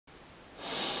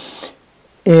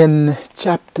In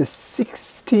chapter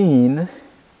 16,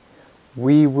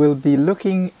 we will be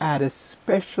looking at a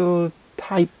special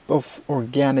type of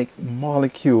organic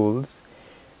molecules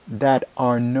that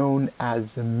are known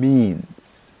as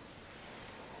amines.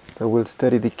 So we'll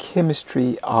study the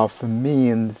chemistry of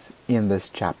amines in this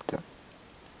chapter.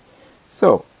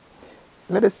 So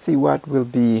let us see what will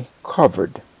be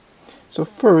covered. So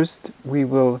first we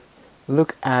will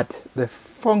look at the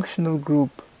functional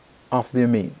group of the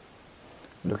amine.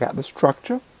 Look at the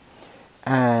structure,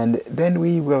 and then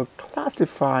we will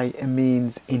classify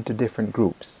amines into different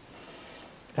groups.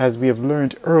 As we have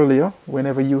learned earlier,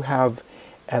 whenever you have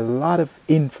a lot of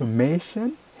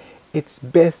information, it's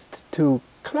best to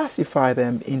classify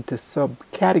them into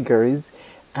subcategories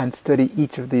and study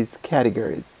each of these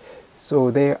categories.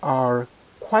 So there are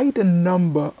quite a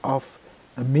number of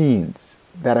amines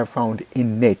that are found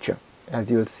in nature,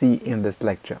 as you'll see in this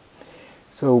lecture.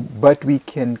 But we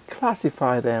can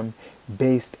classify them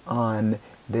based on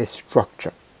their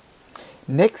structure.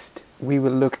 Next, we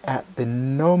will look at the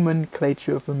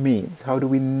nomenclature of amines. How do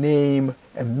we name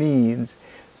amines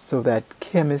so that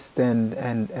chemists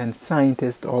and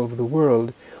scientists all over the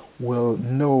world will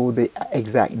know the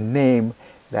exact name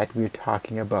that we're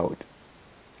talking about.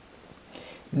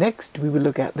 Next, we will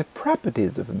look at the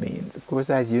properties of amines. Of course,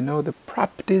 as you know, the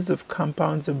properties of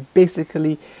compounds are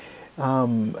basically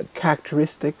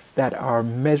characteristics that are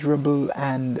measurable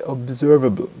and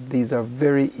observable. These are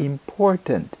very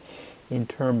important in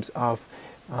terms of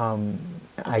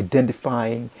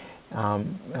identifying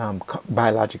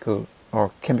biological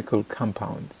or chemical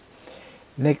compounds.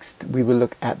 Next, we will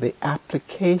look at the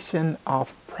application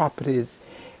of properties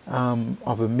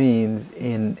of amines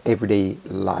in everyday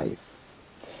life.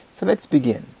 So let's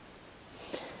begin.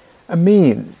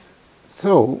 Amines.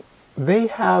 So they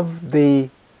have the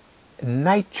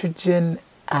nitrogen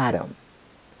atom.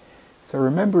 So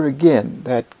remember again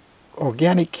that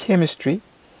organic chemistry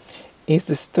is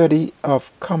the study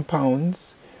of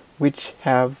compounds which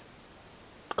have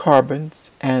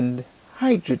carbons and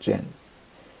hydrogens,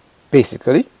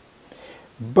 basically.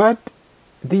 But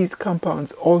these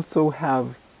compounds also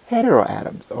have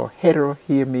heteroatoms, or hetero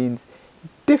here means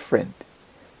different.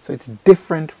 So it's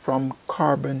different from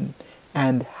carbon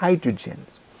and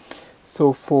hydrogens.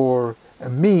 So for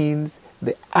amines,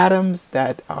 the atoms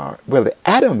that are, well, the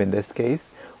atom in this case,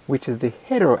 which is the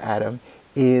heteroatom,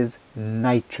 is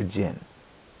nitrogen.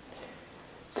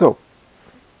 So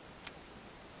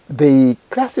the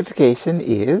classification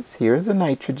is, here's a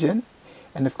nitrogen,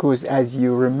 and of course, as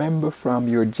you remember from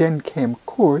your Gen Chem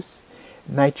course,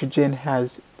 nitrogen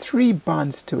has 3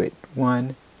 bonds to it,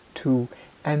 1, 2,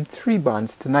 and 3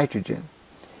 bonds to nitrogen.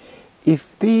 If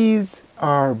these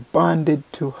are bonded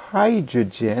to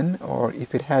hydrogen, or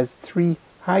if it has 3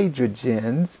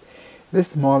 hydrogens,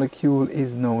 this molecule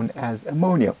is known as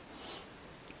ammonia.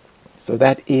 So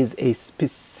that is a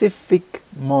specific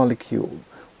molecule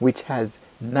which has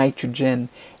nitrogen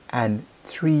and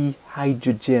 3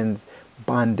 hydrogens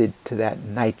bonded to that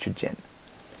nitrogen.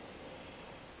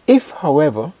 If,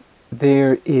 however,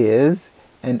 there is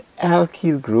an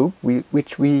alkyl group,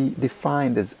 which we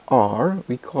defined as R,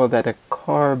 we call that a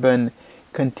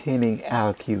carbon-containing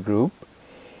alkyl group.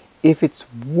 If it's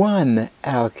 1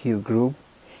 alkyl group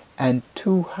and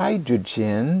 2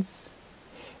 hydrogens,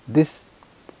 this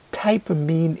type of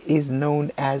amine is known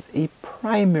as a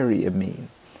primary amine.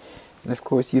 And of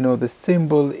course, you know the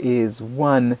symbol is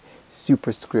 1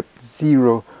 superscript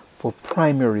 0 for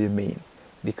primary amine,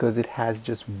 because it has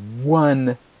just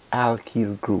 1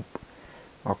 alkyl group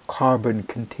or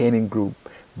carbon-containing group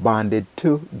bonded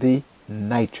to the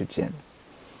nitrogen.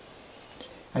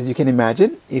 As you can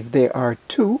imagine, if there are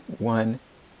two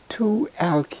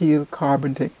alkyl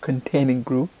carbon-containing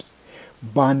groups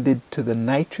bonded to the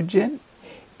nitrogen,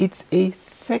 it's a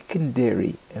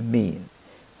secondary amine.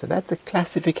 So that's a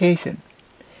classification.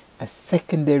 A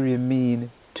secondary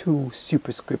amine 2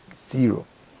 superscript 0.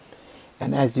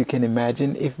 And as you can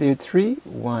imagine, if there are 3,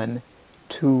 1,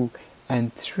 2,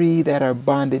 and 3 that are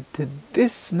bonded to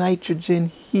this nitrogen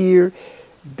here,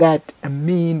 that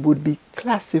amine would be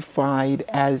classified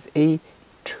as a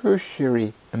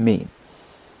tertiary amine.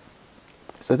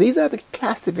 So these are the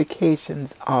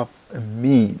classifications of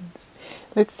amines.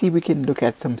 Let's see if we can look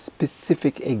at some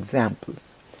specific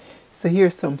examples. So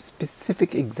here's some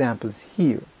specific examples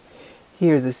here.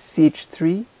 Here's a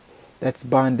CH3 that's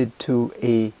bonded to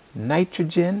a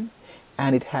nitrogen,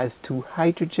 and it has 2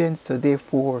 hydrogens, so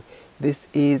therefore this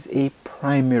is a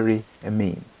primary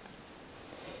amine.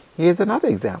 Here's another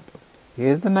example.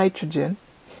 Here's the nitrogen.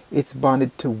 It's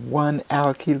bonded to 1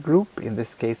 alkyl group, in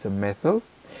this case a methyl,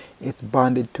 It's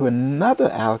bonded to another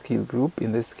alkyl group,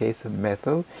 in this case a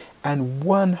methyl, and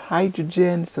one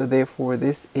hydrogen, so therefore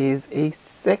this is a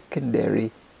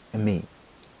secondary amine.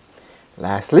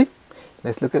 Lastly,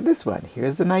 let's look at this one.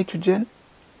 Here's the nitrogen.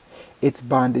 It's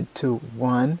bonded to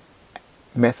one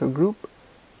methyl group,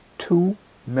 two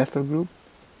methyl groups,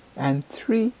 and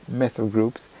three methyl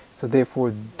groups. So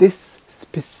therefore this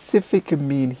specific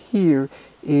amine here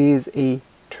is a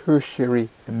tertiary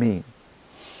amine.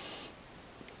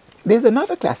 There's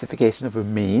another classification of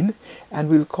amine, and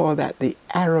we'll call that the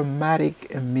aromatic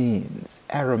amines.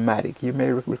 Aromatic. You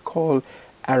may recall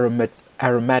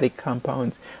aromatic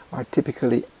compounds are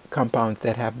typically compounds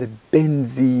that have the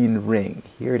benzene ring.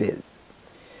 Here it is.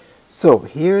 So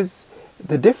here's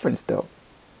the difference though.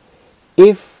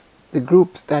 If the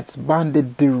groups that's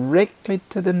bonded directly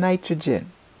to the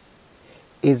nitrogen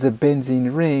is a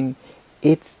benzene ring,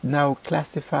 it's now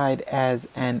classified as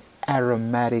an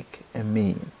aromatic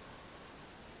amine.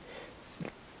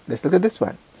 Let's look at this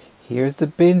one. Here's the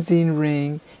benzene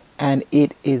ring, and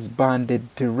it is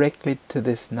bonded directly to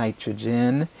this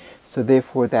nitrogen, so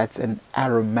therefore that's an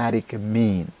aromatic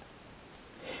amine.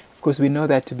 Of course, we know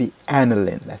that to be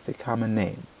aniline. That's a common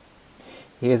name.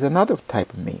 Here's another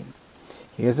type of amine.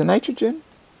 Here's a nitrogen.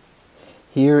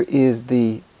 Here is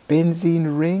the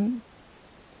benzene ring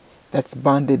that's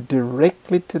bonded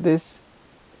directly to this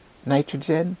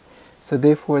nitrogen, so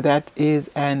therefore that is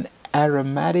an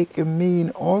aromatic amine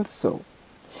also.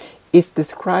 It's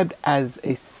described as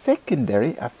a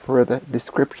secondary, a further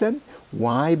description.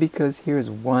 Why? Because here's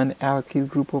one alkyl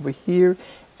group over here,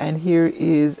 and here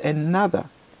is another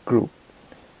group.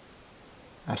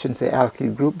 I shouldn't say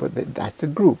alkyl group, but that's a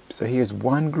group. So here's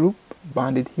one group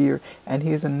bonded here, and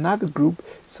here's another group,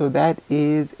 so that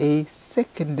is a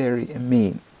secondary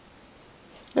amine.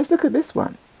 Let's look at this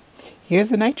one.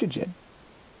 Here's a nitrogen.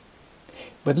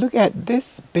 But look at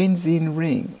this benzene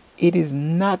ring. It is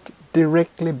not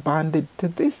directly bonded to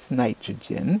this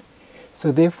nitrogen,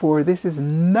 so therefore this is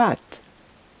not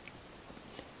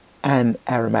an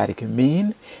aromatic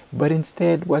amine, but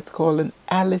instead what's called an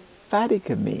aliphatic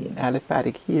amine.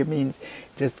 Aliphatic here means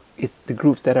just it's the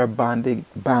groups that are bonded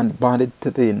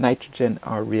to the nitrogen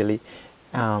are really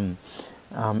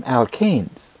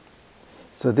alkanes.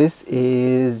 So this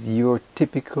is your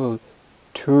typical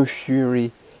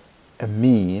tertiary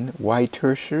amine. Why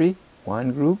tertiary?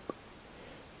 One group,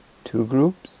 two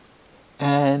groups,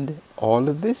 and all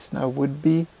of this now would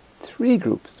be three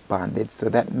groups bonded, so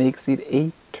that makes it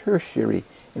a tertiary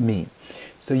amine.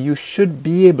 So you should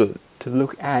be able to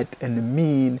look at an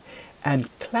amine and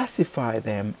classify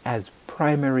them as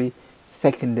primary,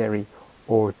 secondary,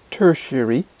 or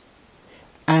tertiary.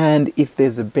 And if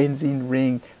there's a benzene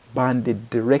ring bonded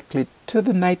directly to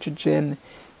the nitrogen,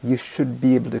 you should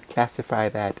be able to classify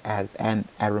that as an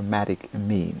aromatic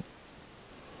amine.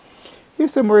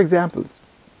 Here's some more examples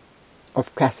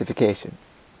of classification.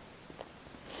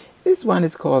 This one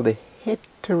is called the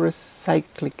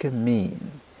heterocyclic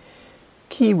amine.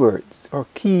 Keywords or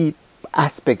key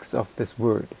aspects of this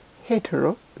word.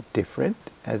 Hetero, different,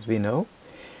 as we know,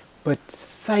 but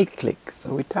cyclic.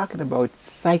 So we're talking about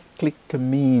cyclic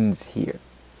amines here.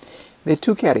 There are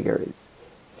two categories.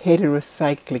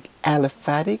 Heterocyclic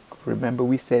aliphatic. Remember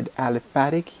we said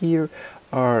aliphatic here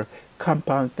are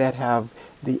compounds that have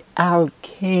the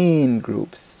alkane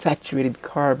groups, saturated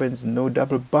carbons, no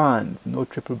double bonds, no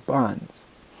triple bonds.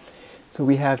 So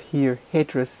we have here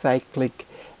heterocyclic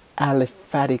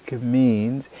aliphatic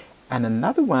amines, and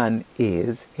another one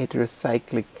is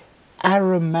heterocyclic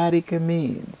aromatic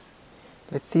amines.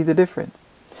 Let's see the difference.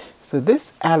 So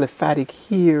this aliphatic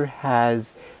here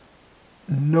has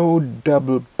no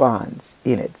double bonds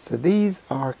in it. So these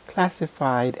are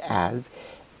classified as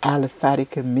aliphatic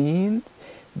amines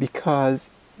because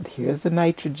here's the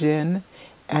nitrogen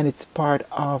and it's part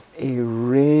of a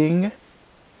ring,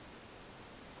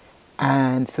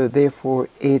 and so therefore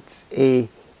it's a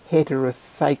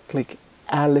heterocyclic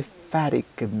aliphatic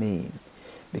amine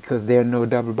because there are no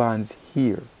double bonds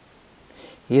here.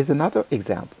 Here's another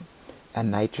example. A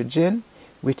nitrogen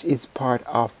which is part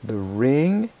of the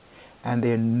ring and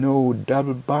there are no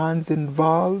double bonds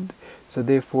involved, so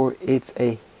therefore it's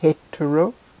a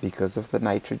hetero because of the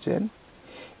nitrogen.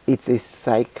 It's a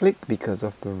cyclic because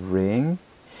of the ring,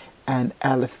 and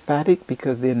aliphatic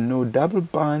because there are no double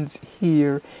bonds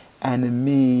here, and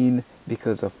amine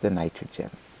because of the nitrogen.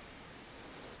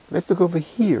 Let's look over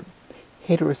here.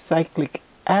 Heterocyclic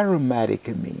aromatic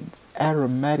amines.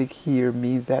 Aromatic here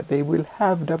means that they will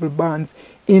have double bonds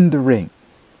in the ring.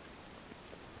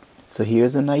 So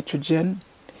here's a nitrogen,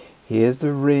 here's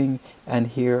the ring, and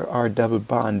here are double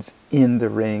bonds in the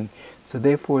ring. So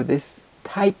therefore this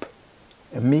type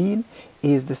amine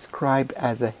is described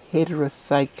as a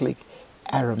heterocyclic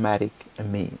aromatic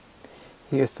amine.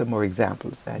 Here's some more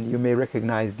examples, and you may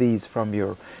recognize these from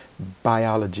your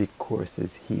biology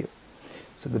courses here.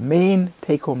 So the main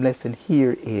take-home lesson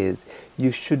here is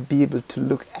you should be able to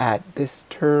look at this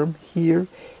term here,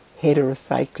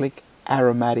 heterocyclic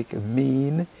aromatic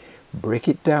amine, break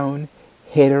it down.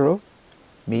 Hetero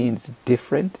means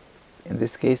different. In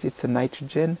this case, it's a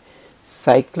nitrogen.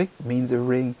 Cyclic means a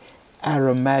ring.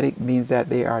 Aromatic means that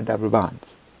they are double bonds.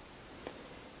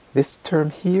 This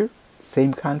term here,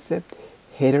 same concept.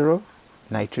 Hetero,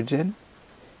 nitrogen.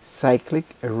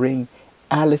 Cyclic, a ring.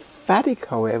 Aliphatic,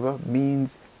 however,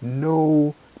 means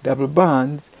no double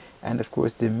bonds. And of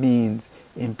course, the means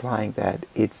implying that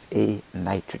it's a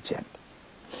nitrogen.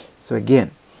 So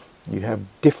again, you have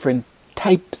different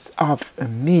types of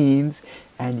amines,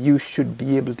 and you should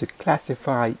be able to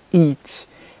classify each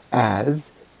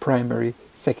as primary,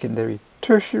 secondary,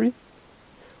 tertiary,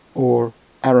 or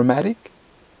aromatic,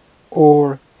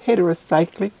 or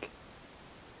heterocyclic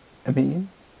amine,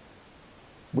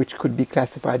 which could be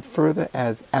classified further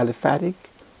as aliphatic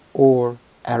or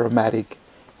aromatic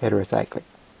heterocyclic.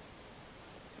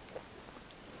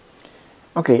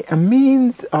 Okay,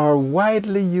 amines are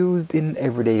widely used in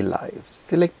everyday life.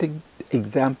 Selected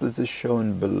examples are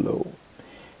shown below.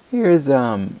 Here's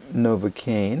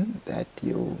Novocaine that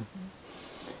you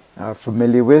are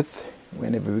familiar with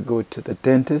whenever we go to the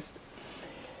dentist.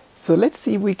 So let's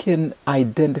see if we can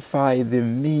identify the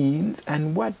amines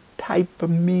and what type of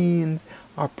amines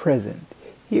are present.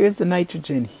 Here's the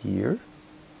nitrogen here,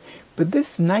 but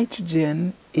this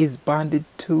nitrogen is bonded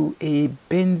to a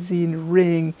benzene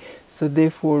ring, so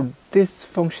therefore this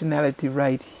functionality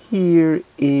right here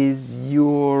is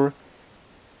your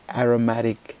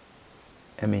aromatic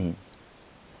amine.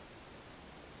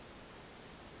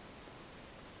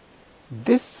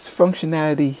 This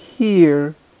functionality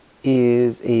here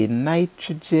is a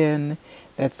nitrogen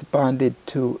that's bonded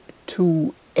to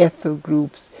two ethyl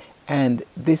groups and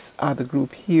this other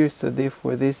group here, so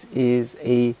therefore this is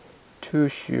a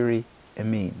tertiary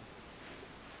amine.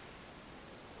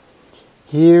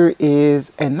 Here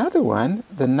is another one.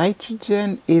 The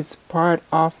nitrogen is part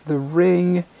of the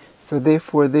ring, so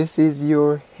therefore this is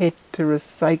your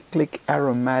heterocyclic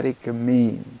aromatic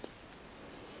amine.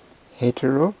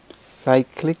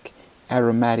 Heterocyclic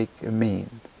aromatic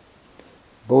amine.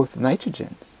 Both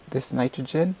nitrogens, this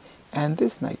nitrogen and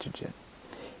this nitrogen.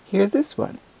 Here's this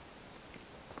one.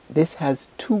 This has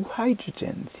two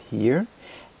hydrogens here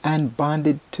and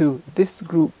bonded to this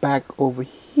group back over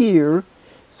here,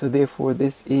 so therefore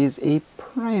this is a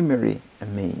primary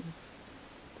amine.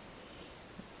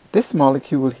 This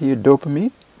molecule here,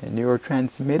 dopamine, a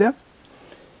neurotransmitter,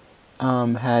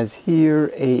 has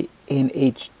here a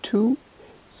NH2,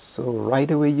 so right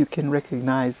away you can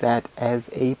recognize that as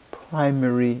a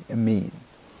primary amine.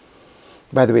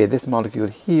 By the way, this molecule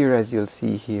here, as you'll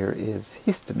see here, is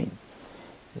histamine.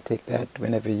 You take that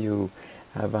whenever you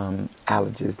have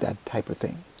allergies, that type of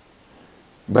thing.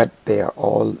 But they are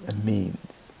all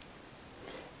amines.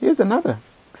 Here's another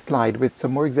slide with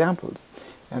some more examples.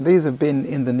 And these have been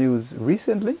in the news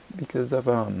recently because of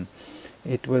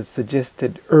it was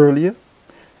suggested earlier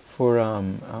for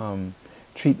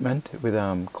treatment with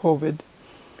COVID.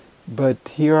 But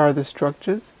here are the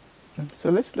structures. So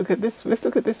let's look at this. Let's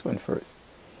look at this one first.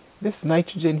 This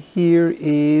nitrogen here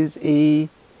is a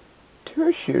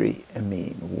tertiary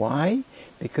amine. Why?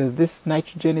 Because this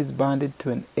nitrogen is bonded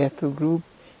to an ethyl group,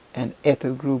 and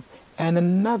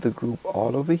another group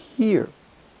all over here.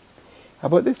 How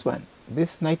about this one?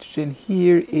 This nitrogen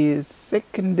here is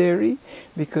secondary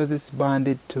because it's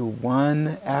bonded to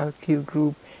one alkyl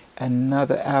group,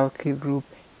 another alkyl group,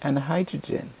 and a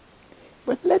hydrogen.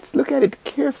 But let's look at it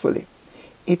carefully.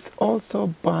 It's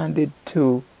also bonded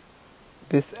to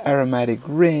this aromatic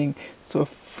ring, so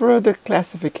further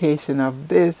classification of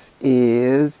this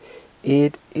is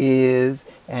it is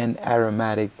an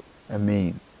aromatic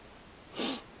amine.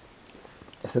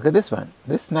 Let's look at this one.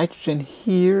 This nitrogen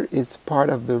here is part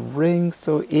of the ring,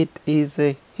 so it is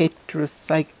a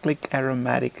heterocyclic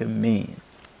aromatic amine.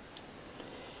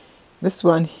 This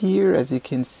one here, as you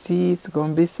can see, it's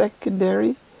going to be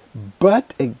secondary,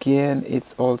 but again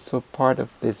it's also part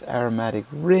of this aromatic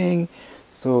ring,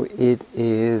 so it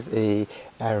is a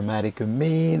aromatic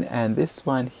amine, and this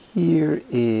one here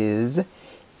is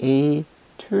a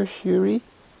tertiary.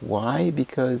 Why?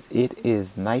 Because it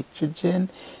is nitrogen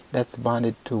that's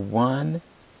bonded to 1,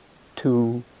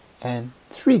 2, and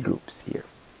 3 groups here.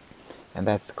 And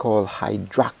that's called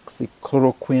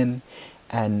hydroxychloroquine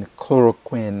and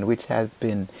chloroquine, which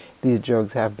these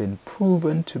drugs have been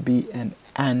proven to be an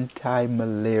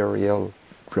anti-malarial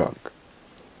drug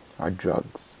or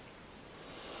drugs.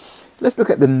 Let's look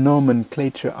at the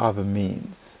nomenclature of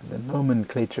amines. The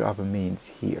nomenclature of amines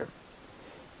here.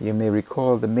 You may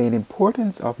recall the main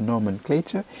importance of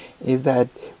nomenclature is that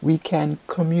we can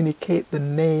communicate the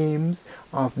names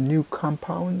of new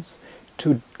compounds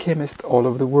to chemists all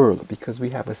over the world because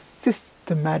we have a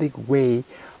systematic way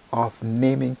of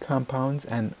naming compounds,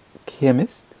 and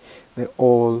chemists, they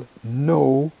all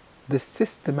know the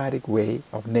systematic way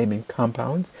of naming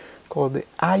compounds called the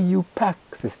IUPAC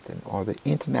system, or the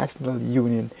International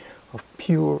Union of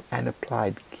Pure and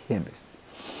Applied Chemists.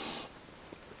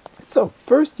 So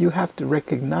first you have to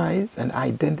recognize and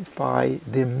identify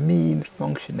the amine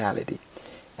functionality,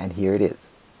 and here it is.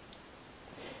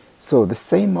 So the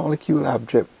same molecule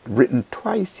I've written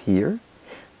twice here,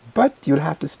 but you'll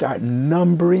have to start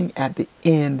numbering at the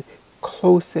end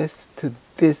closest to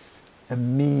this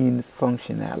amine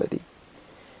functionality.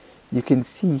 You can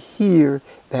see here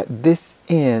that this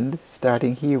end,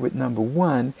 starting here with number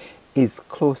 1, is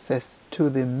closest to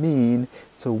the mean.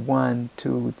 So 1,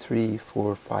 2, 3,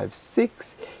 4, 5,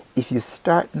 6. If you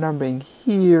start numbering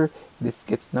here, this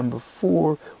gets number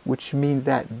 4, which means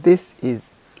that this is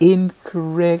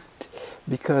incorrect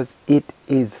because it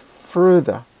is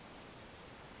further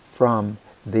from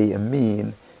the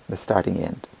amine, the starting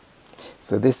end.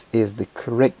 So this is the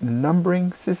correct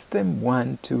numbering system.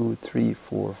 1, 2, 3,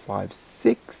 4, 5,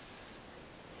 6.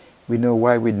 We know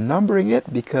why we're numbering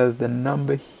it, because the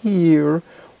number here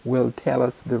will tell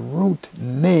us the root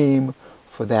name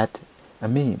for that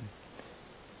amine.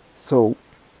 So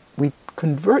we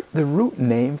convert the root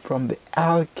name from the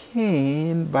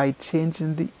alkane by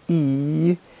changing the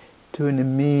E to an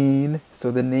amine,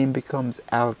 so the name becomes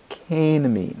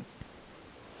alkanamine.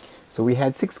 So we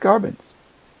had 6 carbons,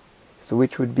 so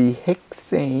which would be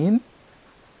hexane.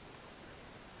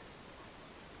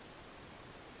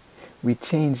 We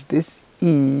change this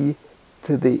E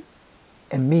to the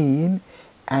amine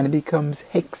and it becomes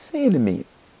hexanamine.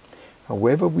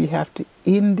 However, we have to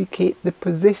indicate the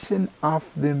position of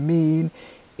the amine.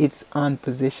 It's on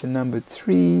position number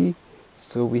 3,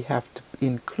 so we have to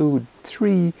include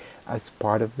 3 as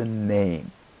part of the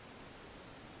name.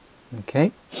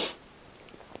 Okay?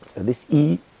 So this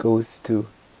E goes to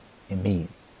amine.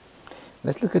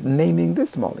 Let's look at naming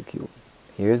this molecule.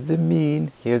 Here's the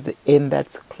amine, here's the end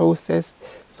that's closest.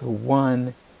 So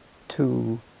 1,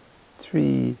 2,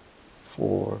 3,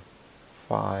 4,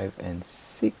 5, and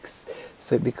 6.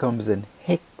 So it becomes an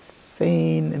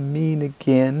hexanamine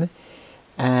again.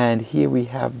 And here we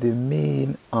have the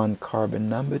amine on carbon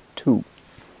number 2.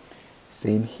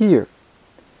 Same here.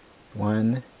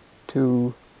 1,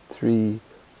 2, 3,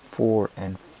 4,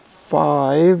 and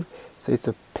 5. So it's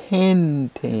a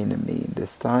pentanamine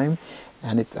this time,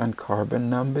 and it's on carbon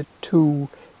number 2.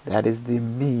 That is the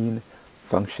amine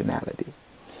functionality.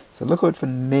 So look out for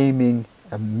naming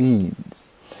amines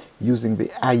using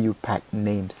the IUPAC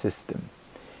name system.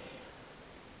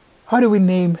 How do we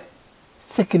name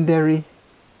secondary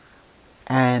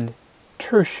and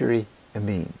tertiary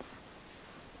amines?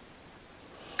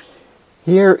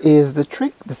 Here is the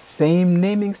trick, the same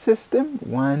naming system.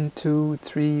 1, 2,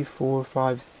 3, 4,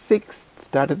 5, 6.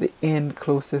 Start at the end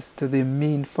closest to the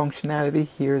amine functionality.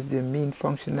 Here's the amine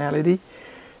functionality.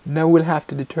 Now we'll have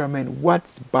to determine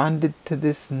what's bonded to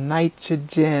this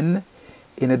nitrogen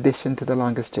in addition to the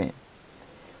longest chain.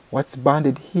 What's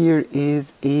bonded here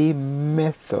is a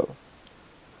methyl.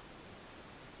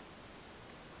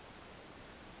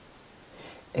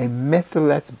 A methyl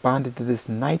that's bonded to this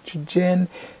nitrogen,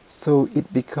 so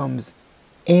it becomes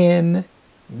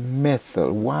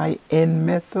N-methyl. Why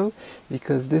N-methyl?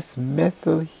 Because this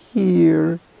methyl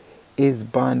here is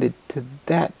bonded to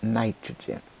that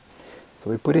nitrogen. So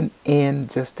we put an N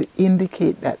just to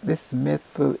indicate that this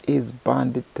methyl is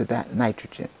bonded to that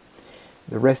nitrogen.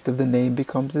 The rest of the name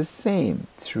becomes the same,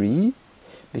 3,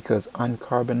 because on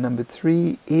carbon number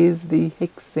 3 is the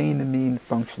hexanamine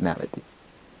functionality.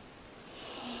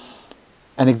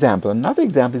 Another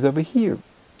example is over here.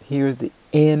 Here's the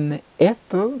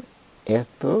N-ethyl,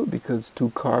 ethyl because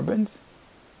 2 carbons.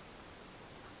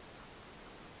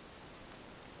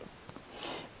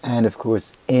 And of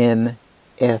course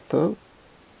N-ethyl,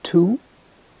 2.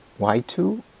 Why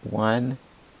 2? 1,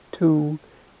 2,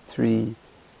 3,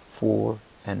 4,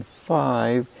 and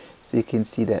 5. So you can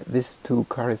see that this 2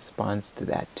 corresponds to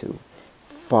that 2.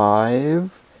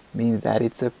 5 means that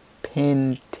it's a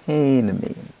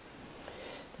pentanamine.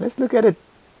 Let's look at a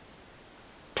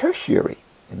tertiary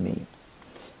amine.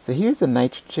 So here's a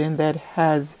nitrogen that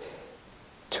has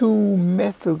 2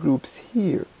 methyl groups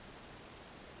here.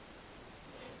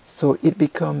 So it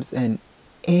becomes an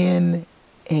NN.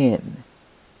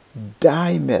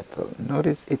 dimethyl.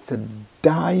 Notice it's a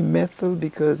dimethyl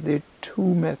because there are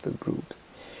two methyl groups.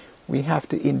 We have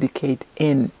to indicate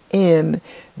NN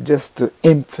just to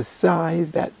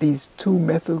emphasize that these two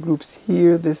methyl groups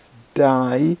here, this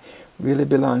di, really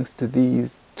belongs to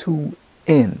these two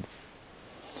N's.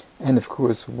 And of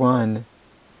course, 1,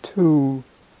 2,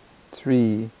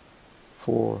 3,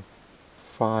 4,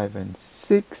 5, and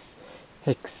 6,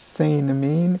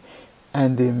 hexanamine,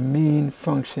 and the amine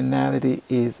functionality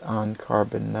is on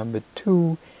carbon number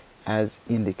 2 as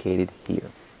indicated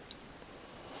here.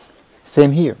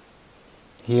 Same here.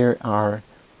 Here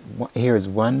is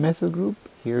one methyl group,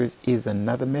 here is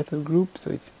another methyl group,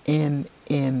 so it's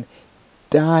NN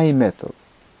dimethyl.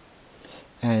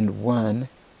 And 1,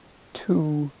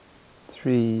 2,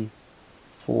 3,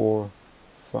 4,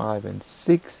 5, and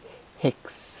 6,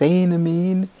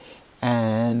 hexanamine,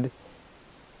 and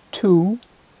 2,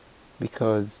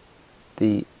 because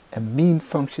the amine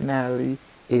functionality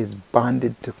is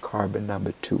bonded to carbon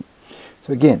number 2.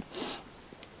 So again,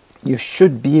 you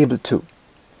should be able to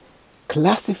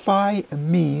classify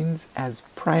amines as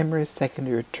primary,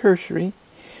 secondary, or tertiary.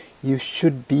 You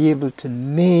should be able to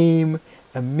name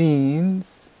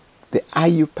amines, the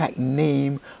IUPAC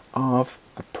name of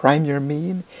a primary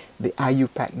amine, the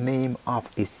IUPAC name of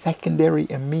a secondary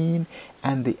amine,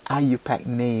 and the IUPAC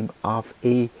name of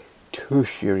a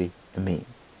tertiary amine.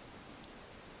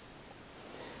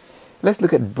 Let's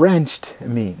look at branched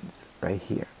amines right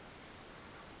here.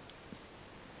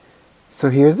 So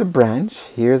here's a branch,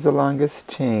 here's the longest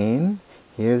chain,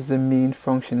 here's the amine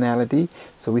functionality.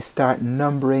 So we start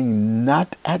numbering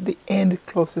not at the end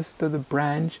closest to the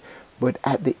branch, but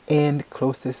at the end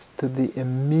closest to the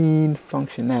amine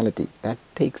functionality. That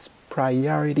takes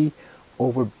priority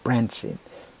over branching.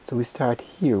 So we start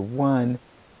here, 1,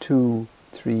 2,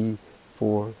 3,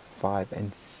 4, 5,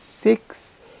 and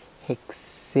 6,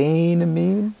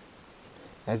 hexanamine.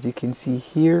 As you can see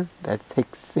here, that's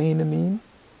hexanamine.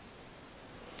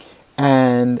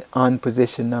 And on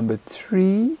position number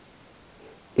 3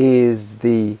 is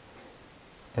the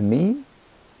amine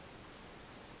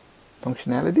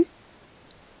functionality.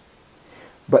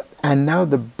 And now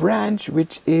the branch,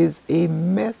 which is a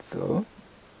methyl,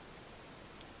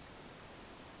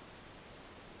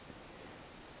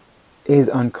 is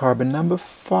on carbon number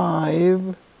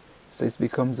 5. So it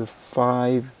becomes a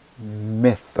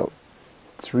 5-methyl,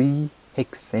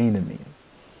 3-hexanamine.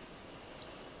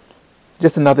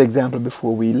 Just another example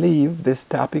before we leave this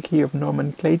topic here of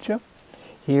nomenclature.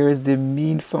 Here is the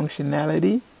amine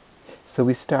functionality. So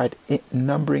we start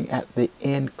numbering at the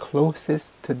end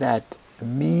closest to that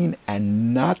amine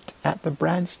and not at the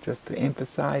branch, just to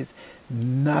emphasize,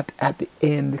 not at the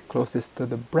end closest to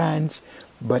the branch,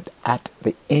 but at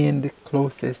the end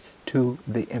closest to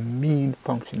the amine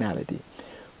functionality.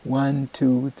 1,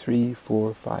 2, 3,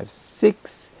 4, 5,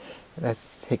 6.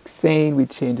 That's hexane. We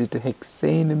change it to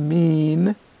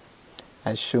hexanamine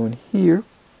as shown here.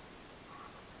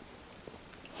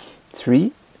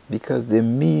 3, because the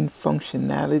amine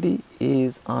functionality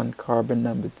is on carbon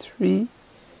number 3.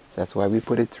 So that's why we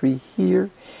put a 3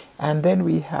 here. And then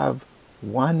we have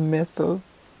 1 methyl,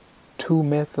 2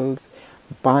 methyls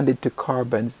bonded to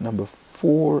carbons number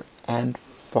 4 and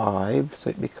 5. So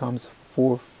it becomes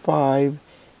 4, 5.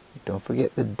 Don't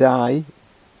forget the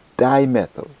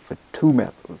dimethyl for 2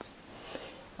 methyls.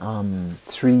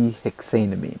 3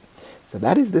 hexanamine. So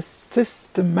that is the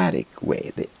systematic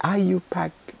way, the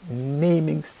IUPAC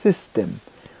naming system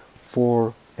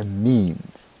for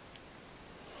amines.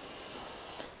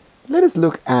 Let us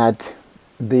look at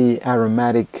the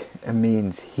aromatic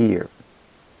amines here.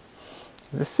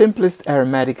 The simplest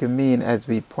aromatic amine, as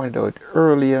we pointed out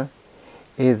earlier,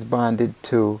 is bonded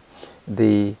to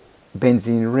the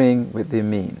benzene ring with the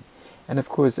amine. And of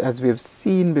course, as we have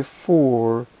seen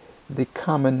before, the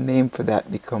common name for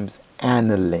that becomes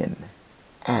aniline.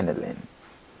 Aniline.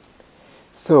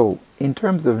 So, in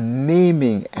terms of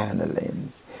naming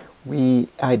anilines, we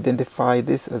identify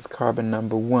this as carbon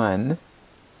number 1.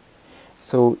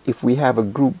 So, if we have a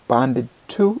group bonded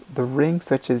to the ring,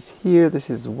 such as here, this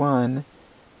is 1,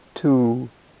 2,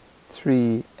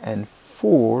 3, and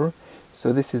 4.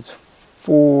 So, this is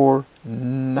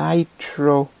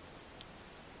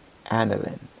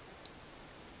 4-nitroaniline.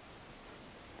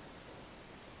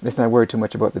 Let's not worry too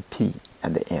much about the P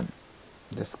and the M.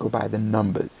 Just go by the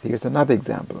numbers. Here's another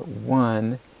example.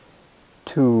 1,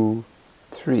 2,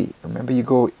 3. Remember, you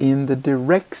go in the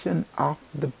direction of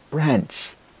the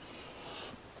branch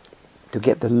to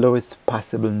get the lowest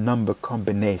possible number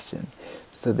combination.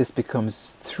 So this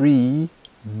becomes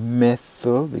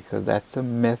 3-methyl, because that's a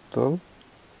methyl.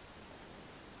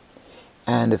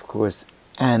 And of course,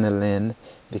 aniline,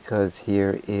 because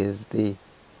here is the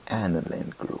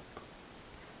aniline group.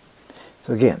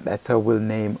 So again, that's how we'll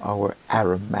name our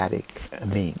aromatic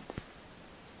amines.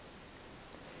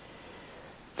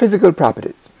 Physical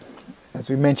properties. As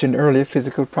we mentioned earlier,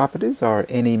 physical properties are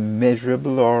any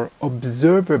measurable or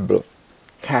observable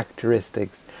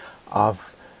characteristics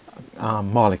of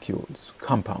molecules,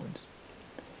 compounds.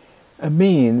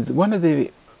 Amines, one of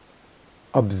the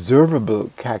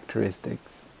observable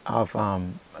characteristics of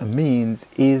amines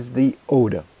is the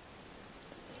odor.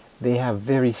 They have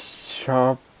very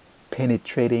sharp,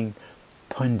 penetrating,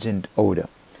 pungent odor.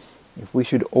 If we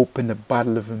should open a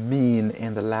bottle of amine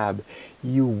in the lab,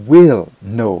 you will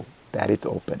know that it's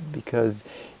open because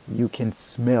you can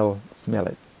smell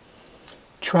it.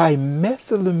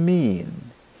 Trimethylamine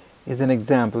is an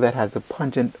example that has a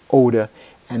pungent odor,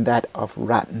 and that of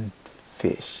rotten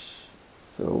fish.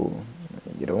 So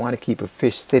you don't want to keep a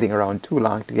fish sitting around too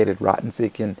long to get it rotten so you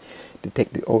can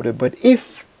detect the odor. But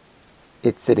if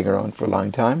it's sitting around for a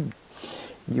long time,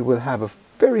 you will have a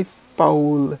very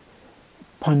foul,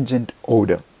 pungent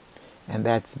odor. And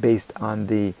that's based on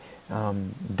the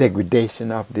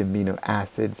degradation of the amino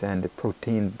acids and the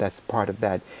protein that's part of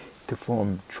that to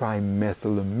form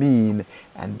trimethylamine,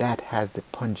 and that has the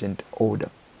pungent odor.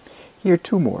 Here,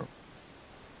 two more.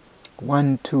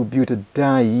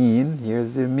 1,2-butadiene.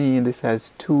 Here's the amine. This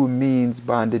has two amines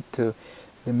bonded to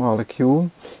the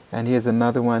molecule. And here's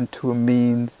another one, two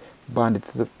amines bonded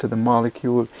to the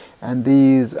molecule. And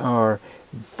these are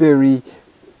very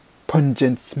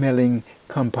pungent smelling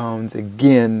compounds,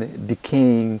 again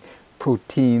decaying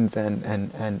proteins and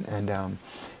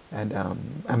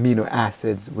amino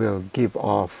acids will give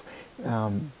off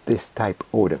this type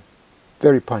odor.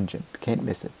 Very pungent, can't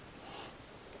miss it.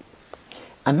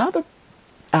 Another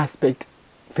aspect,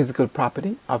 physical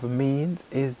property of amines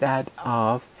is that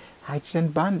of hydrogen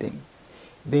bonding.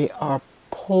 They are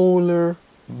polar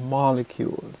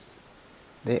molecules.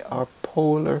 They are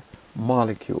polar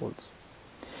molecules.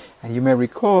 And you may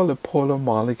recall a polar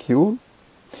molecule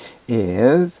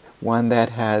is one that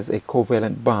has a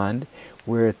covalent bond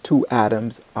where two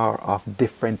atoms are of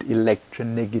different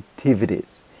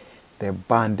electronegativities. They're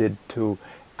bonded to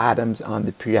atoms on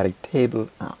the periodic table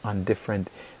on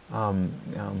different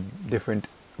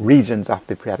regions of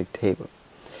the periodic table.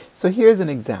 So here's an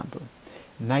example.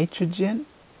 Nitrogen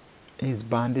is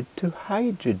bonded to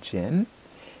hydrogen.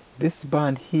 This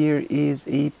bond here is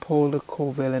a polar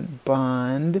covalent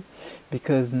bond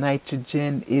because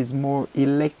nitrogen is more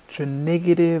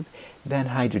electronegative than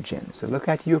hydrogen. So look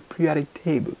at your periodic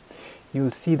table.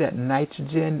 You'll see that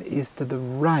nitrogen is to the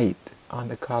right on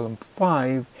the column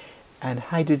 5 and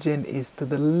hydrogen is to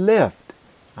the left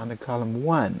on the column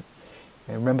 1.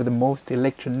 And remember, the most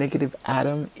electronegative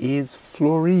atom is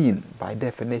fluorine, by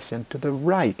definition to the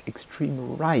right,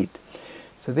 extreme right.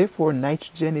 So therefore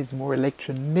nitrogen is more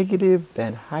electronegative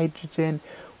than hydrogen,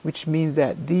 which means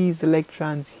that these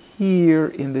electrons here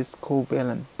in this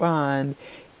covalent bond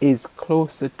is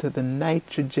closer to the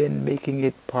nitrogen, making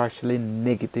it partially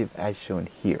negative as shown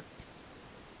here.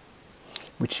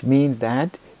 Which means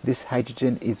that this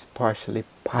hydrogen is partially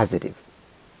positive.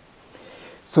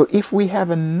 So if we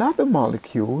have another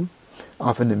molecule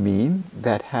of an amine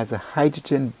that has a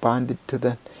hydrogen bonded to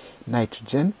the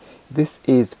nitrogen, this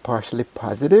is partially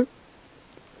positive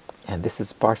and this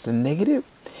is partially negative.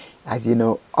 As you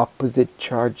know, opposite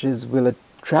charges will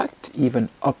attract, even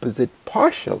opposite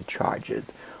partial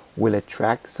charges will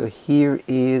attract. So here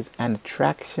is an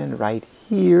attraction right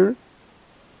here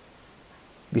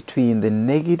between the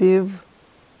negative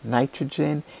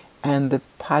nitrogen and the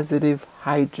positive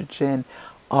hydrogen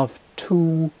of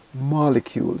two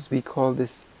molecules. We call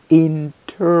this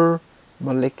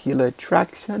intermolecular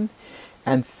attraction,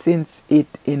 and since it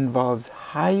involves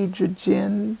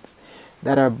hydrogens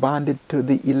that are bonded to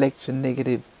the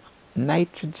electronegative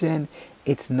nitrogen,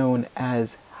 it's known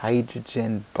as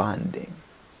hydrogen bonding.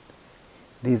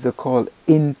 These are called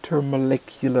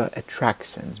intermolecular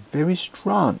attractions. Very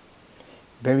strong,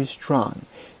 very strong.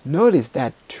 Notice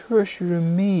that tertiary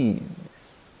amines,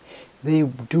 they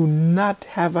do not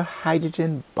have a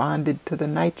hydrogen bonded to the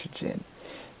nitrogen.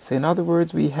 So in other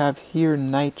words, we have here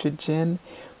nitrogen,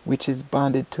 which is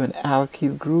bonded to an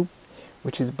alkyl group,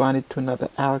 which is bonded to another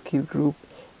alkyl group,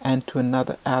 and to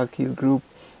another alkyl group,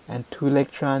 and two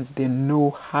electrons. There are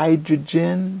no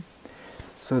hydrogen,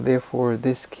 so therefore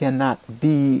this cannot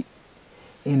be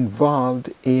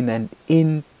involved in an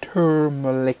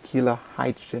intermolecular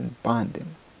hydrogen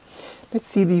bonding. Let's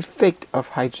see the effect of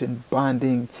hydrogen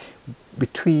bonding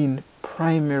between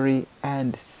primary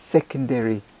and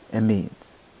secondary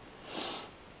amines.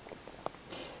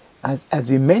 As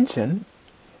we mentioned,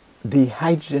 the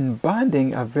hydrogen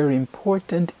bonding are very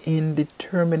important in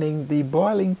determining the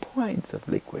boiling points of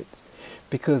liquids,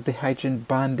 because the hydrogen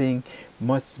bonding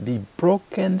must be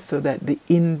broken so that the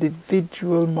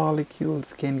individual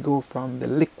molecules can go from the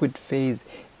liquid phase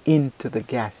into the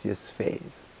gaseous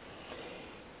phase.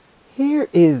 Here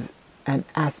is an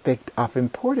aspect of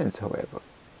importance, however.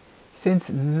 Since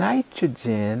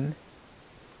nitrogen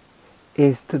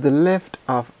is to the left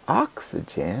of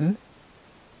oxygen,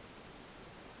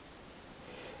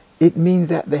 it means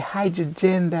that the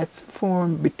hydrogen that's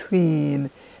formed between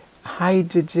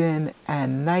hydrogen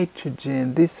and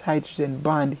nitrogen, this hydrogen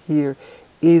bond here,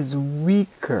 is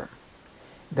weaker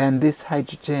than this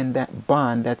hydrogen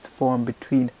bond that's formed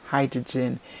between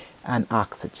hydrogen and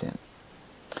oxygen.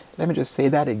 Let me just say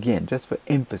that again, just for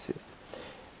emphasis.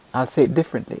 I'll say it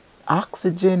differently.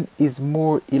 Oxygen is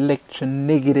more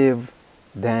electronegative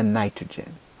than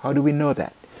nitrogen. How do we know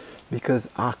that? Because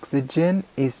oxygen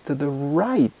is to the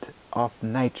right of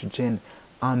nitrogen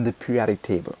on the periodic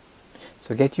table.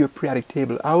 So get your periodic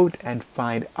table out and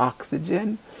find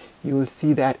oxygen. You will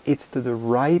see that it's to the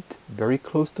right, very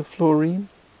close to fluorine,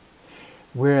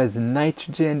 whereas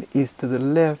nitrogen is to the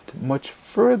left, much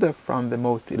further from the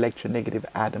most electronegative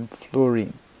atom,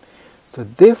 fluorine. So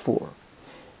therefore,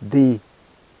 the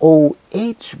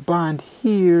OH bond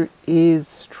here is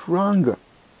stronger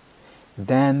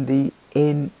than the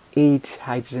NH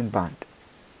hydrogen bond.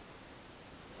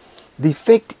 The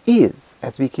effect is,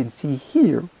 as we can see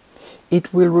here,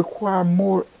 it will require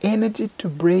more energy to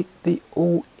break the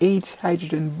OH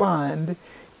hydrogen bond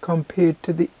compared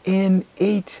to the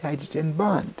NH hydrogen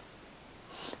bond.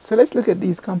 So let's look at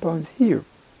these compounds here.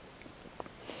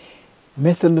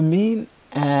 Methylamine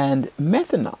and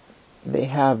methanol. They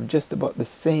have just about the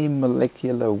same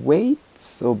molecular weight,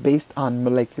 so based on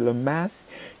molecular mass,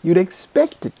 you'd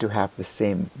expect it to have the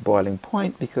same boiling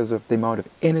point because of the amount of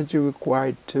energy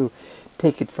required to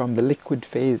take it from the liquid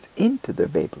phase into the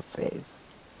vapor phase.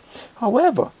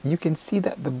 However, you can see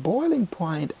that the boiling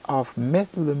point of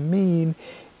methylamine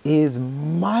is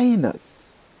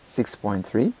minus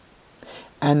 6.3,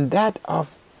 and that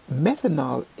of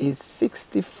methanol is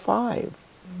 65,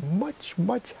 much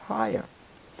higher.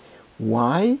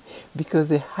 Why? Because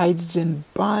the hydrogen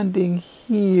bonding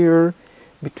here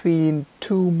between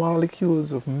two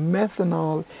molecules of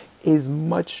methanol is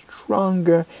much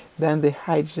stronger than the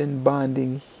hydrogen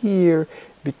bonding here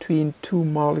between two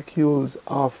molecules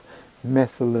of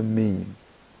methylamine.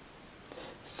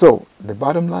 So the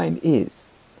bottom line is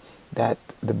that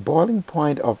the boiling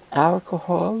point of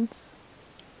alcohols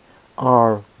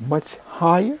are much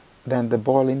higher than the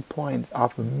boiling point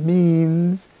of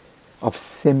amines of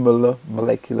similar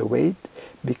molecular weight,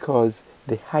 because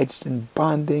the hydrogen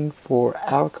bonding for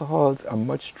alcohols are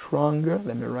much stronger,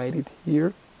 let me write it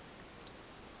here,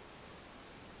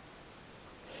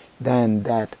 than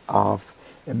that of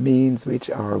amines, which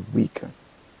are weaker.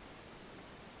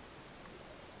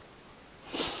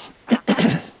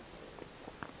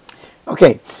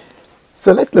 Okay,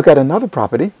 so let's look at another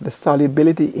property, the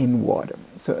solubility in water.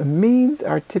 So amines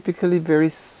are typically very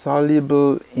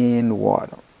soluble in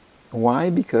water. Why?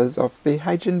 Because of the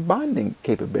hydrogen bonding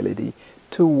capability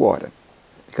to water.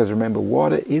 Because remember,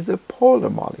 water is a polar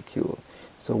molecule.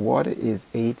 So water is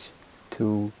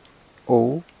H2O,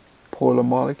 polar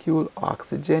molecule.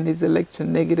 Oxygen is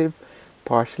electronegative,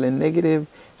 partially negative.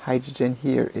 Hydrogen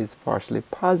here is partially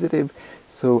positive.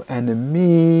 So an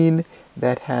amine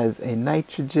that has a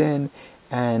nitrogen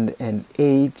and an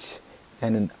H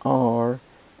and an R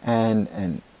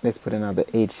and let's put another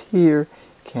H here,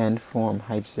 can form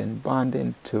hydrogen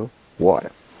bonding to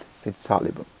water. So it's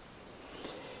soluble.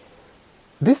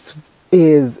 This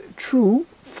is true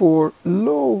for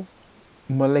low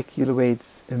molecular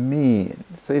weights amine.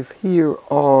 So if here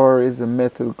R is a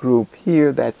methyl group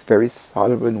here, that's very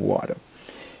soluble in water.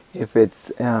 If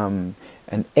it's an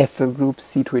ethyl group,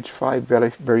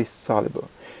 C2H5, very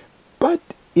soluble. But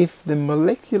if the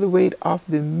molecular weight of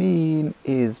the amine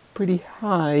is pretty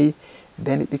high,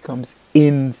 then it becomes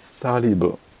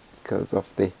insoluble because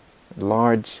of the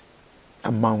large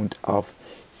amount of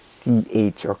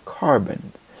CH or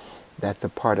carbons that's a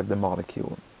part of the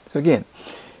molecule. So again,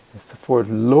 for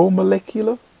low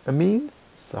molecular amines,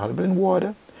 soluble in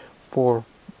water. For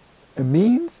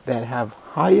amines that have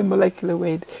higher molecular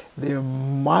weight, they're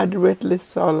moderately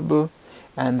soluble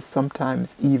and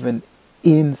sometimes even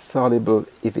insoluble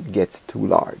if it gets too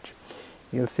large.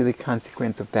 You'll see the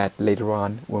consequence of that later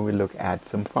on when we look at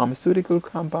some pharmaceutical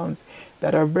compounds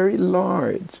that are very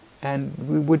large and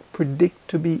we would predict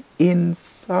to be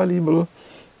insoluble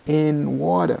in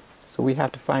water. So we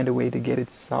have to find a way to get it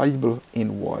soluble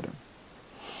in water.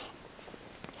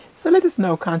 So let us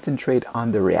now concentrate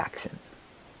on the reactions.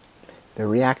 The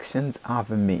reactions of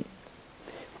amines.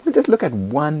 We'll just look at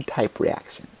one type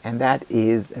reaction, and that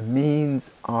is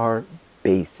amines are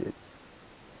bases.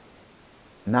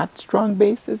 Not strong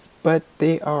bases, but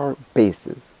they are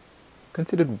bases,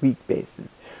 considered weak bases.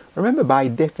 Remember, by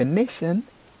definition,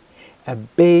 a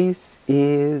base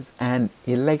is an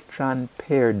electron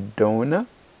pair donor.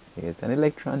 Here's an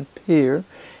electron pair.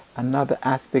 Another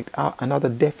aspect, another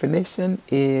definition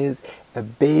is a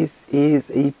base is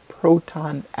a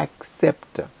proton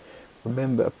acceptor.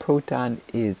 Remember, a proton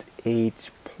is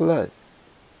H plus.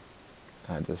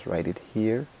 I'll just write it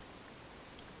here.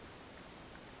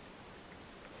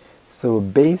 So a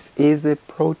base is a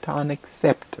proton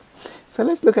acceptor. So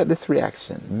let's look at this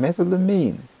reaction.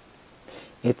 Methylamine.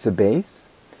 It's a base.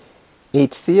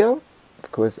 HCl,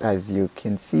 of course, as you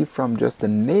can see from just the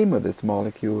name of this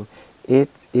molecule, it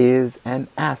is an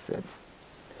acid.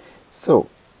 So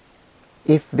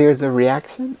if there's a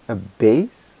reaction, a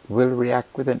base will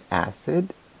react with an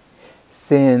acid.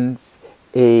 Since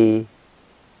a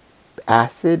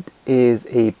acid is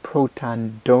a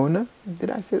proton donor, did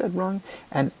I say that wrong?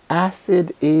 An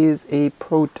acid is a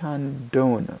proton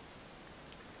donor.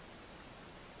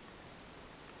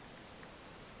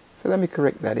 So let me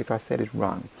correct that if I said it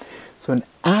wrong. So an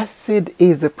acid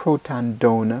is a proton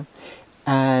donor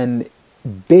and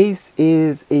base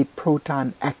is a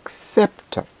proton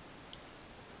acceptor.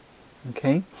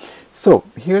 Okay, so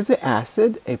here's the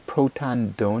acid, a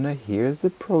proton donor. Here's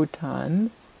a proton.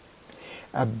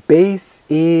 A base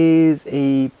is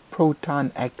a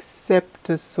proton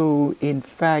acceptor. So in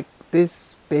fact,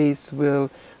 this base will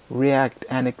react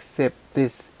and accept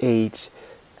this H,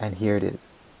 and here it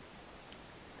is.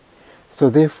 So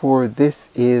therefore, this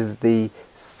is the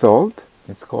salt.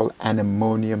 It's called an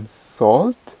ammonium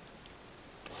salt.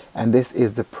 And this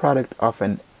is the product of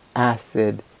an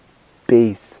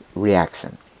acid-base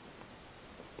reaction.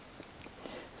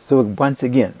 So once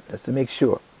again, just to make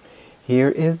sure, here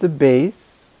is the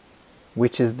base,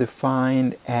 which is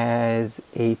defined as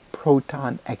a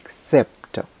proton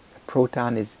acceptor. A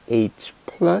proton is H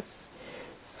plus.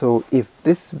 So if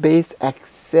this base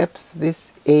accepts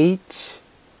this H,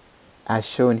 as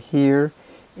shown here,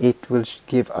 it will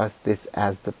give us this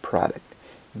as the product.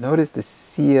 Notice the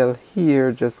Cl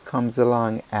here just comes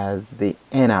along as the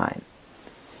anion.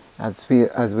 As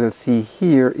we'll see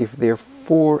here, if there are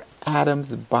 4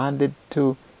 atoms bonded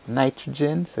to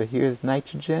nitrogen, so here's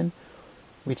nitrogen,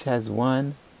 which has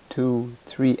 1, 2,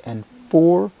 3, and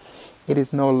 4. It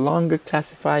is no longer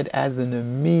classified as an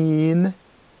amine,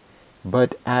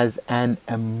 but as an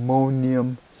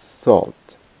ammonium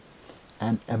salt,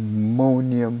 an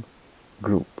ammonium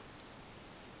group.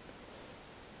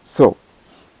 So,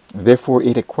 therefore,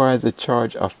 it acquires a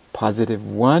charge of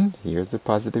 +1. Here's a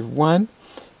 +1.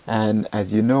 And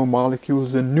as you know,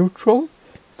 molecules are neutral.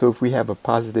 So if we have a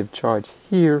positive charge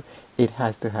here, it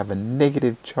has to have a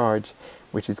negative charge,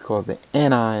 which is called the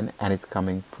anion, and it's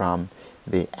coming from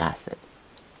the acid.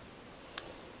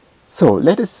 So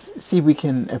let us see if we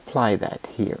can apply that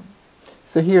here.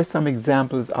 So here are some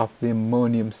examples of the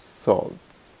ammonium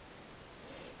salts.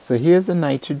 So here's a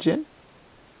nitrogen.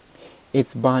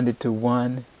 It's bonded to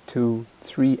 1, 2,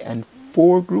 3, and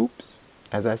 4 groups.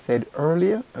 As I said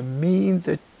earlier, amines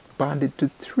are bonded to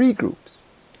 3 groups.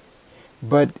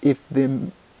 But if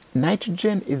the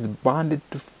nitrogen is bonded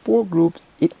to 4 groups,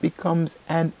 it becomes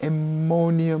an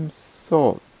ammonium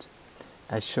salt,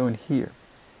 as shown here,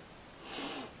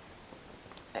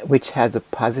 which has a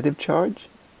positive charge.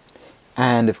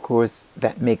 And of course,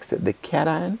 that makes it the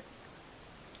cation.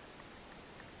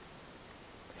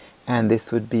 And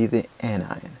this would be the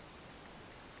anion.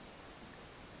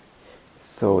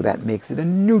 So that makes it a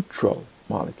neutral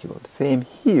molecule. Same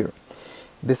here.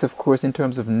 This, of course, in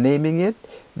terms of naming it,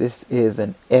 this is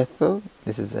an ethyl,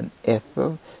 this is an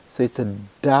ethyl. So it's a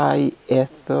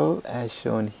diethyl, as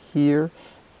shown here.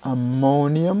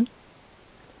 Ammonium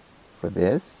for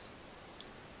this.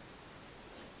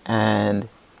 And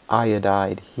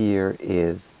iodide here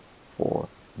is for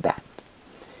that.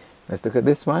 Let's look at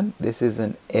this one. This is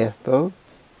an ethyl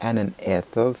and an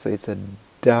ethyl. So it's a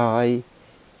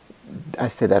I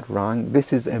said that wrong.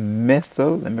 This is a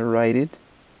methyl. Let me write it.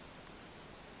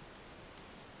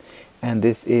 And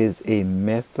this is a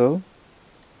methyl.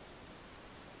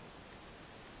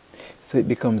 So it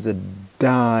becomes a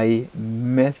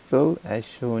dimethyl, as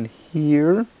shown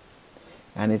here.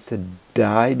 And it's a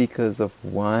di because of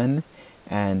 1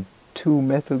 and 2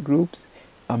 methyl groups.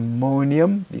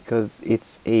 Ammonium, because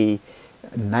it's a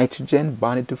nitrogen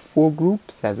bonded to 4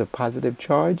 groups, has a positive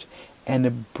charge. And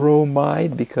a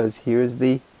bromide, because here's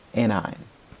the anion,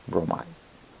 bromide.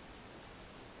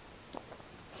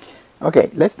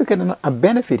 Okay, let's look at a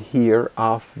benefit here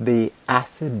of the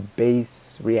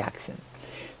acid-base reaction.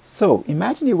 So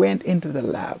imagine you went into the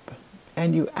lab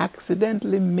and you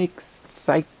accidentally mixed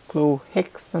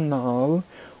cyclohexanol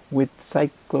with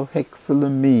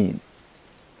cyclohexylamine,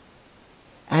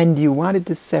 and you wanted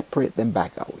to separate them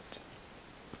back out.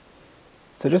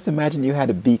 So just imagine you had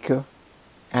a beaker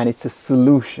and it's a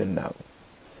solution now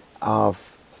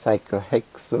of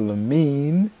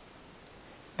cyclohexylamine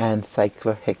and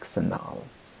cyclohexanol.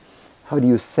 How do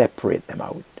you separate them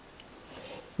out?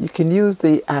 You can use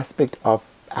the aspect of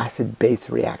acid-base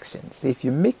reactions. If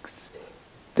you mix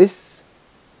this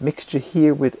mixture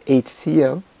here with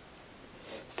HCl,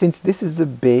 since this is a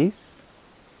base,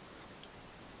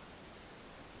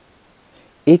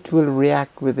 it will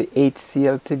react with the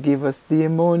HCl to give us the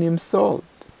ammonium salt.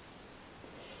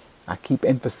 I keep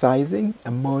emphasizing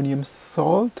ammonium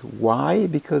salt. Why?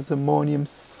 Because ammonium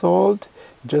salt,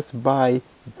 just by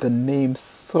the name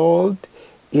salt,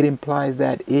 it implies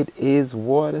that it is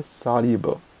water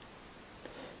soluble.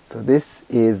 So this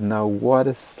is now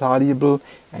water soluble,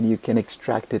 and you can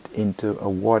extract it into a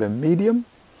water medium.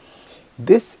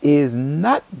 This is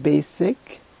not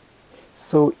basic,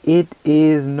 so it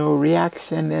is no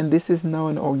reaction, and this is now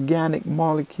an organic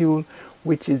molecule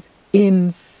which is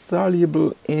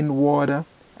insoluble in water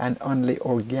and only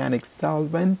organic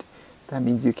solvent. That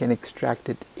means you can extract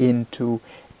it into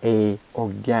a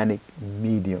organic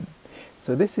medium.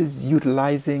 So this is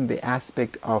utilizing the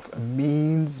aspect of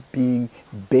amines being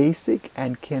basic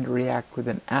and can react with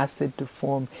an acid to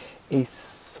form a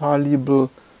soluble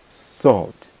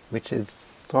salt, which is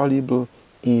soluble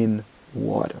in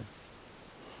water.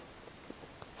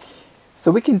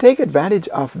 So we can take advantage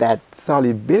of that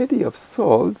solubility of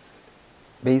salts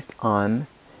based on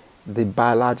the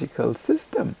biological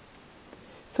system.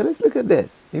 So let's look at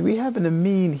this. We have an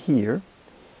amine here,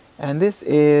 and this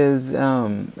is,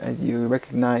 as you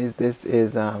recognize, this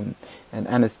is an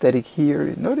anesthetic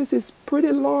here. Notice it's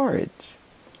pretty large.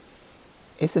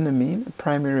 It's an amine, a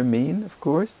primary amine, of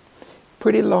course.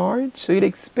 Pretty large, so you'd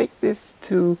expect this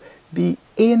to be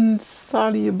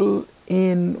insoluble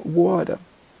in water.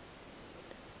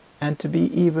 And to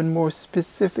be even more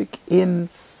specific,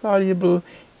 insoluble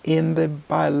in the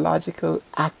biological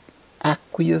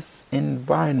aqueous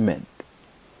environment.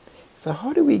 So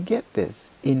how do we get this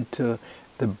into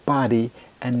the body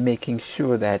and making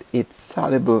sure that it's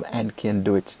soluble and can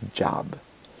do its job?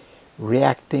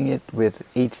 Reacting it with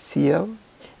HCl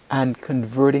and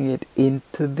converting it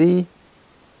into the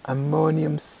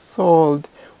ammonium salt,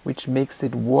 which makes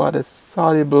it water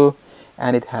soluble,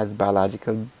 and it has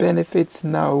biological benefits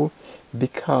now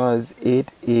because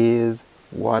it is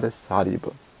water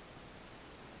soluble.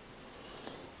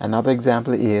 Another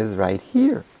example is right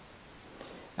here.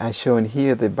 As shown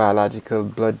here, the biological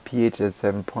blood pH is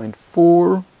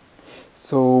 7.4.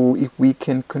 So if we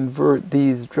can convert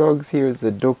these drugs, here's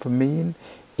the dopamine,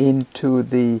 into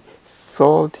the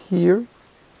salt here.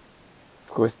 Of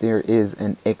course, there is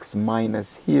an X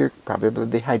minus here, probably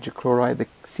the hydrochloride, the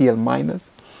Cl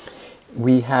minus.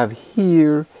 We have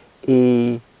here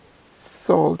a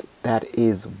salt that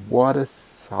is water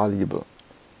soluble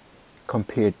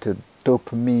compared to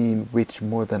dopamine, which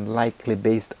more than likely,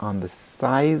 based on the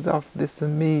size of this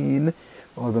amine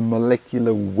or the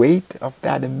molecular weight of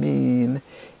that amine,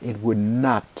 it would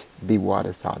not be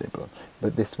water soluble.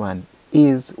 But this one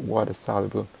is water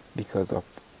soluble because of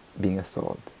being a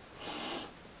salt.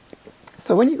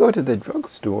 So when you go to the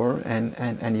drugstore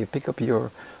and you pick up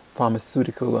your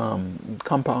pharmaceutical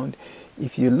compound,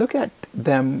 if you look at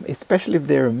them, especially if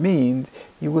they're amines,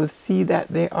 you will see that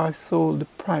they are sold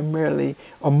primarily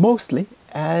or mostly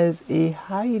as a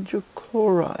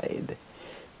hydrochloride,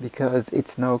 because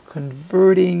it's now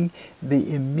converting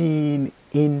the amine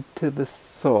into the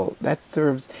salt. That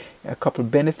serves a couple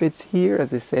of benefits here.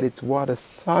 As I said, it's water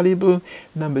soluble.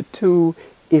 Number two,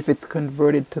 if it's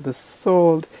converted to the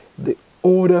salt, the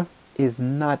odor is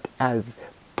not as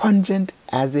pungent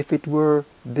as if it were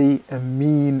the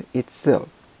amine itself.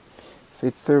 So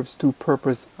it serves two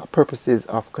purposes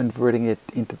of converting it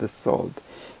into the salt.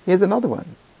 Here's another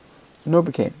one.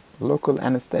 Novocaine, local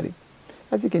anesthetic.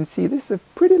 As you can see, this is a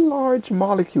pretty large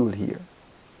molecule here.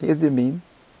 Here's the amine,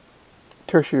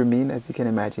 tertiary amine, as you can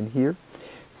imagine here.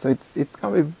 So it's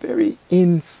going to be very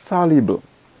insoluble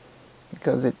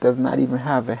because it does not even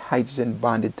have a hydrogen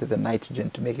bonded to the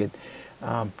nitrogen to make it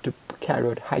to carry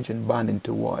out hydrogen bond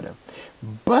into water.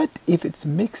 But if it's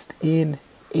mixed in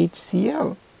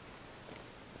HCl,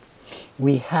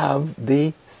 we have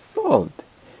the salt.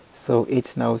 So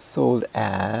it's now sold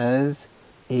as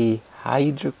a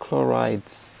hydrochloride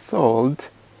salt.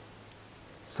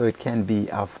 so it can be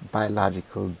of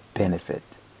biological benefit.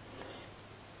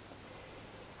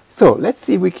 So let's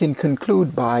see if we can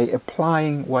conclude by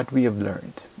applying what we have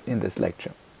learned in this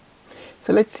lecture.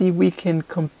 So let's see if we can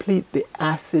complete the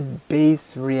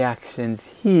acid-base reactions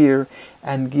here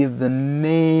and give the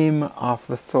name of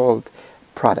the salt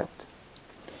product.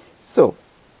 So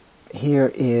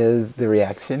here is the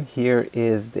reaction, here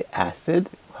is the acid.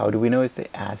 How do we know it's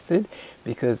the acid?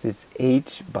 Because it's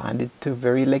H bonded to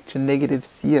very electronegative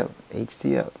Cl,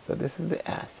 HCl. So this is the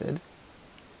acid.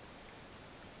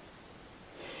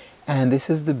 And this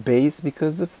is the base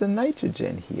because of the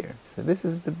nitrogen here. So this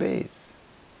is the base.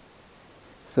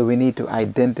 So we need to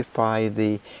identify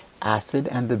the acid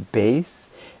and the base,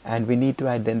 and we need to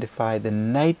identify the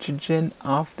nitrogen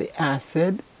of the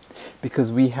acid,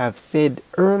 because we have said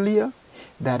earlier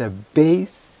that a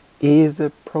base is a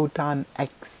proton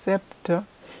acceptor.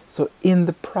 So in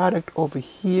the product over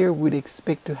here, we'd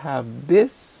expect to have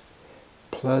this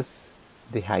plus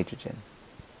the hydrogen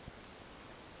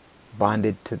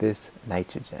bonded to this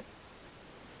nitrogen.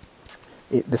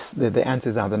 The answer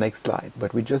is on the next slide,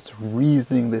 but we're just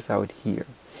reasoning this out here.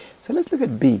 So let's look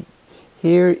at B.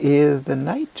 Here is the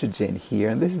nitrogen here,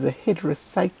 and this is a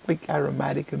heterocyclic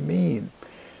aromatic amine,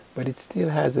 but it still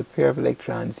has a pair of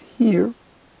electrons here.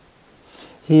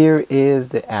 Here is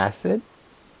the acid.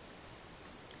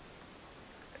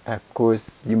 Of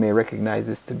course, you may recognize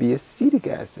this to be acetic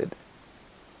acid.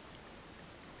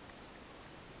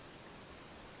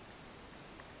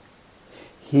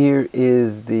 Here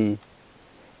is the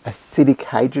acidic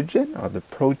hydrogen, or the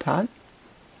proton.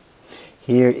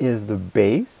 Here is the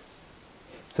base.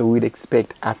 So we'd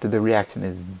expect after the reaction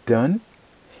is done,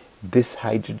 this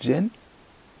hydrogen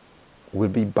will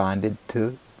be bonded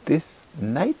to this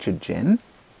nitrogen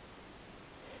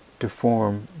to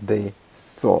form the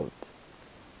salt.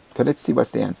 So let's see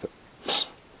what's the answer.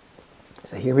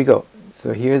 So here we go.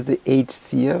 So here's the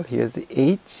HCl, here's the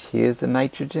H, here's the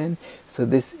nitrogen. So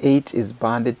this H is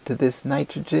bonded to this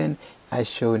nitrogen as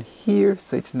shown here.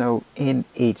 So it's now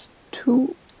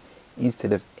NH2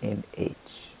 instead of NH.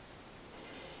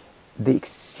 The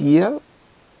Cl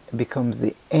becomes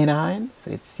the anion,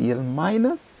 so it's Cl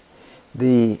minus.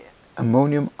 The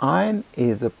ammonium ion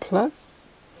is a plus,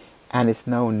 and it's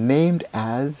now named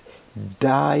as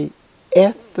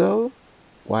diethyl.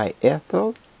 Why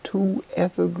ethyl? Two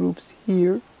ethyl groups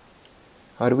here.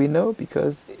 How do we know?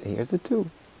 Because here's a 2.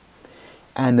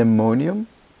 And ammonium.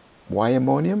 Why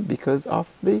ammonium? Because of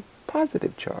the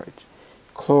positive charge.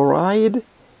 Chloride,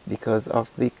 because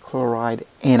of the chloride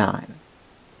anion.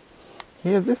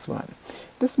 Here's this one.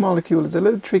 This molecule is a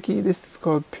little tricky. This is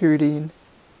called pyridine.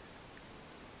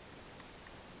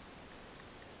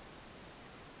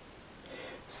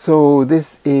 So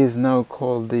this is now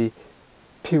called the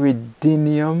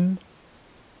pyridinium,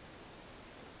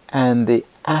 and the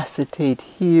acetate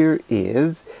here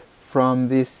is from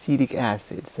the acetic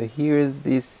acid. So here is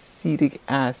the acetic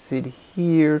acid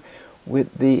here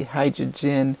with the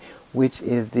hydrogen, which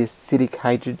is the acidic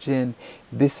hydrogen.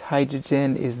 This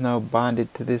hydrogen is now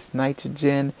bonded to this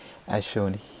nitrogen as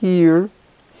shown here.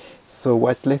 So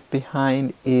what's left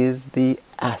behind is the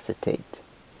acetate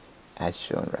as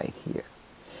shown right here.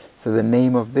 So the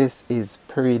name of this is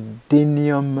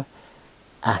pyridinium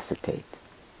acetate.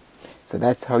 So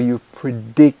that's how you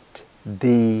predict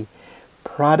the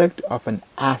product of an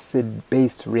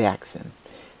acid-base reaction.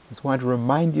 Just want to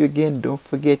remind you again, don't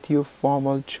forget your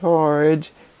formal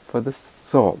charge for the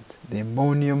salt. The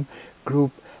ammonium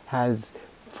group has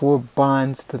 4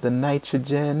 bonds to the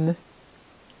nitrogen.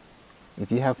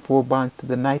 If you have 4 bonds to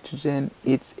the nitrogen,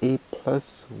 it's a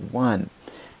 +1.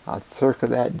 I'll circle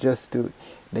that just to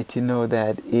let you know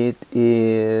that it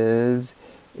is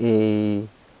a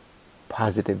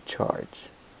positive charge.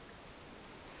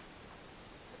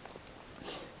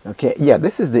 Okay, yeah,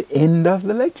 this is the end of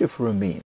the lecture for amine.